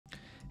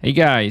Hey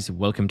guys,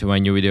 welcome to my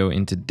new video.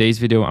 In today's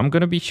video, I'm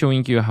gonna be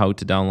showing you how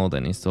to download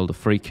and install the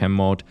Freecam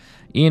mod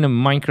in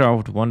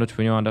Minecraft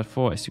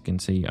 1.21.4. As you can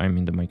see, I'm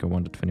in the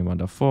Minecraft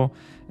 1.21.4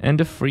 and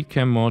the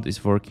Freecam mod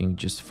is working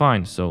just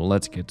fine. So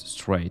let's get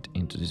straight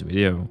into this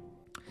video.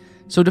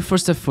 So the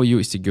first step for you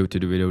is to go to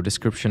the video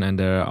description and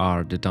there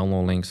are the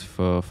download links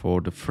for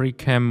the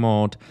Freecam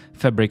mod,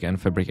 Fabric and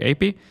Fabric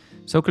AP.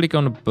 So click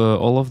on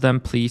all of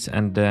them please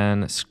and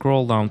then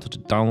scroll down to the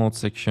download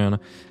section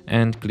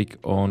and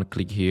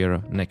click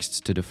here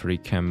next to the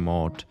Freecam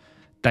mod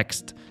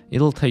text.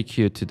 It'll take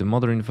you to the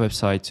modern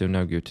website, so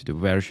now go to the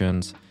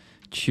versions,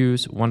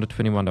 choose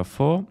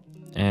 1.21.4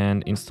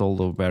 and install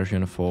the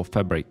version for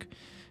Fabric.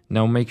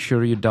 Now make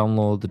sure you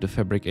download the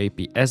Fabric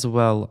AP as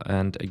well,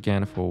 and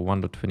again for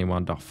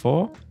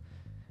 1.21.4.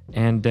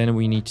 And then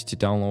we need to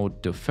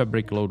download the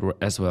Fabric loader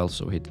as well,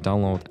 so hit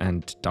download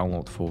and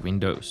download for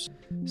Windows.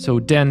 So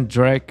then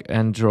drag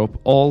and drop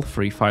all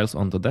three files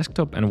on the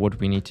desktop, and what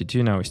we need to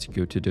do now is to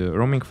go to the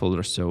roaming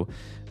folder. So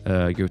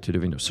go to the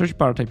Windows search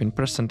bar, type in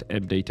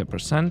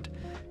 %appdata%,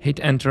 hit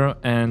enter,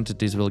 and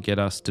this will get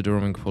us to the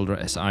roaming folder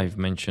as I've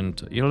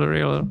mentioned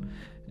earlier.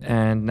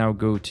 And now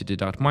go to the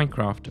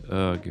 .minecraft,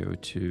 go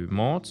to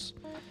mods,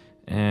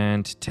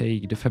 and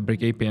take the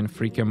Fabric AP and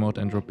Freecam mod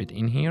and drop it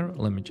in here.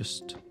 Let me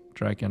just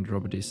drag and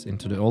drop this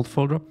into the old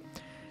folder.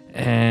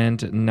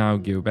 And now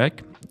go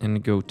back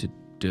and go to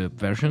the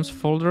versions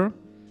folder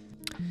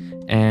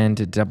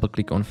and double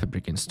click on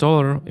Fabric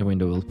installer. A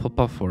window will pop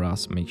up for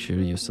us. Make sure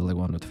you select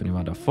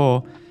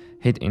 1.21.4,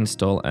 hit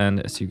install, and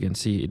as you can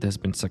see, it has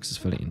been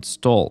successfully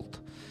installed.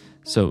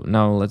 So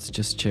now let's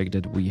just check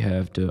that we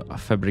have the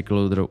Fabric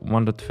loader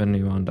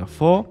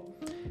 1.21.4.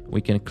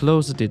 We can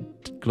close it,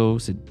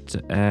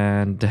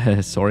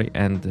 and sorry,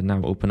 and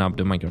now open up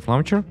the Minecraft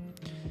launcher.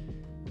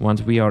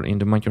 Once we are in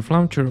the Minecraft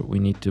launcher, we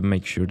need to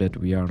make sure that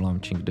we are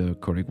launching the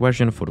correct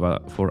version.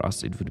 For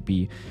us, it would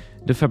be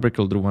the Fabric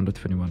loader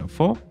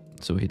 1.21.4.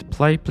 So hit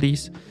play,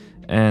 please,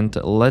 and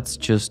let's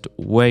just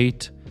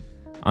wait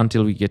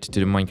until we get to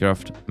the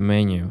Minecraft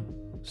menu.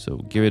 So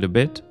give it a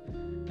bit,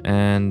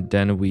 and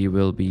then we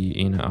will be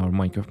in our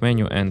Minecraft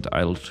menu, and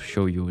I'll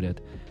show you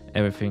that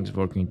everything's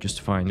working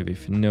just fine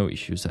with no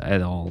issues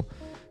at all.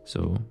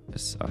 So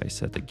as I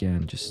said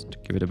again,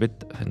 just give it a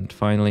bit, and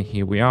finally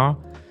here we are.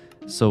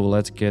 So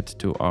let's get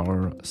to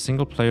our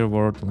single player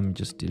world. Let me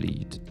just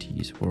delete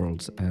these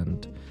worlds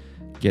and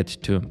get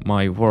to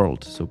my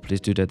world. So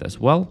please do that as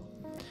well.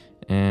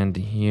 And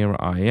here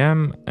I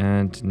am.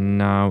 And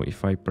now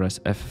if I press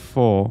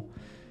F4,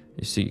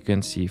 you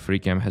can see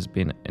Freecam has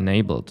been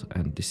enabled,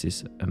 and this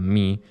is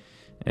me.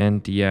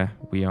 And yeah,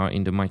 we are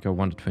in the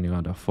Minecraft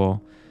 1.21.4.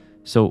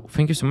 So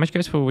thank you so much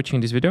guys for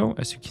watching this video.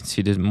 As you can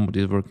see, this mod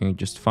is working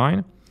just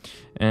fine.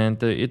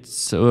 And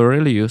it's a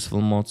really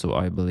useful mod, so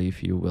I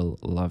believe you will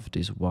love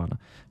this one.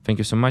 Thank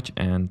you so much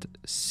and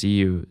see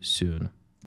you soon.